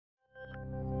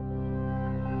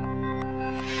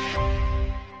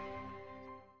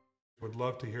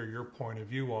love to hear your point of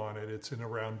view on it. It's in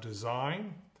around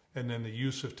design and then the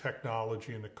use of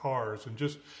technology in the cars and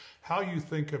just how you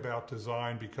think about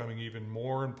design becoming even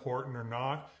more important or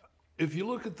not. If you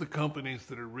look at the companies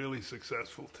that are really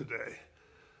successful today,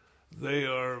 they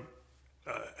are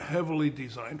heavily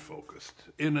design focused.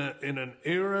 In an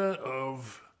era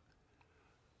of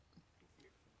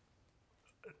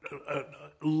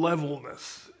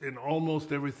levelness in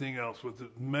almost everything else, with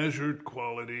measured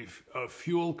quality,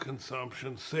 fuel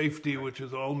consumption, safety, which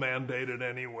is all mandated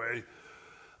anyway,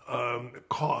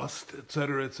 cost, et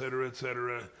cetera, et cetera, et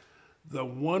cetera. The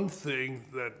one thing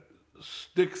that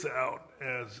sticks out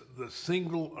as the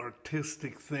single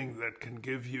artistic thing that can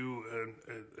give you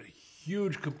a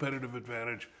huge competitive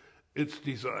advantage, it's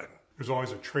design. There's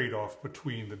always a trade-off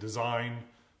between the design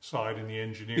side and the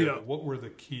engineer. Yeah. What were the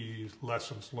key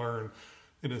lessons learned,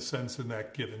 in a sense, in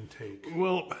that give and take?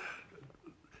 Well,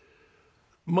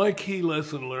 my key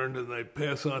lesson learned, and I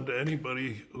pass on to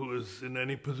anybody who is in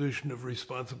any position of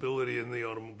responsibility in the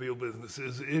automobile business,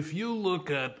 is if you look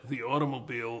at the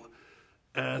automobile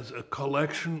as a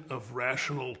collection of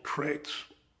rational traits,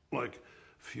 like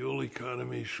fuel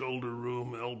economy, shoulder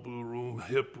room, elbow room,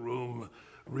 hip room,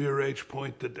 rear H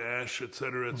point to dash, et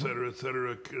cetera, et cetera, et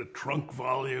cetera, trunk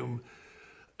volume.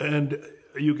 And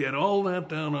you get all that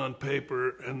down on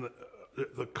paper, and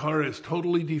the car is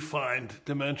totally defined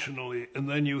dimensionally, and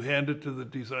then you hand it to the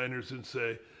designers and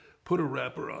say, put a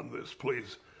wrapper on this,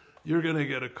 please. You're going to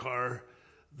get a car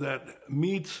that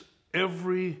meets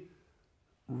every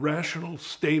rational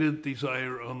stated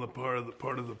desire on the part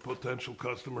of the potential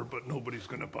customer, but nobody's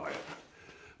going to buy it.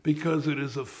 Because it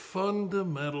is a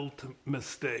fundamental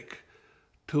mistake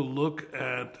to look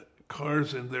at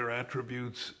cars and their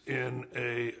attributes in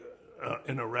a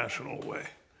rational way.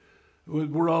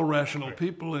 We're all rational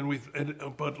people,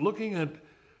 but looking at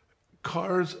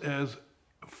cars as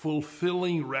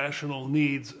fulfilling rational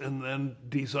needs and then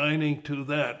designing to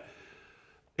that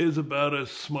is about as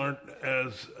smart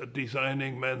as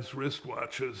designing men's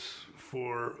wristwatches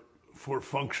for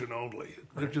function only.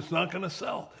 They're just not going to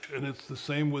sell. And it's the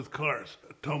same with cars.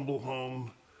 A tumble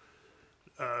home,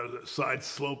 side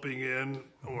sloping in,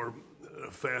 or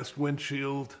a fast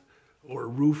windshield, or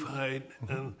roof height.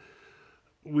 And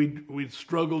we'd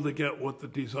struggle to get what the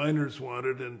designers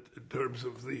wanted in terms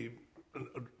of the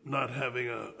not having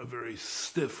a very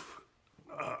stiff,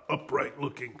 upright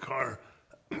looking car.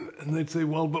 And they'd say,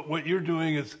 well, but what you're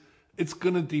doing is, it's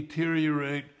going to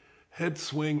deteriorate head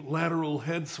swing, lateral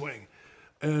head swing.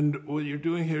 And what you're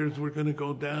doing here is we're going to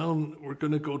go down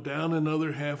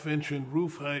another ½ inch in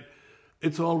roof height.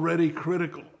 It's already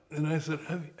critical. And I said,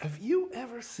 have you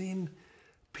ever seen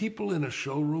people in a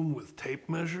showroom with tape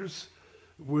measures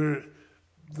where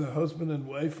the husband and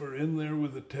wife are in there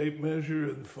with a tape measure,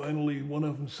 and finally one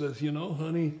of them says, you know,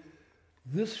 honey,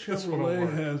 this Chevrolet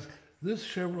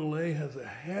has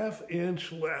a ½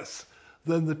 inch less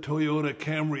than the Toyota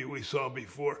Camry we saw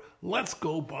before. Let's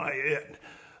go buy it.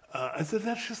 I said,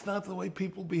 that's just not the way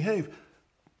people behave.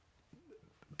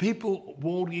 People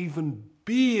won't even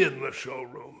be in the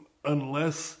showroom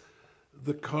unless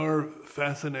the car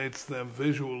fascinates them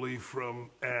visually from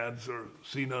ads or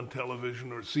seen on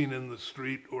television or seen in the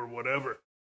street or whatever.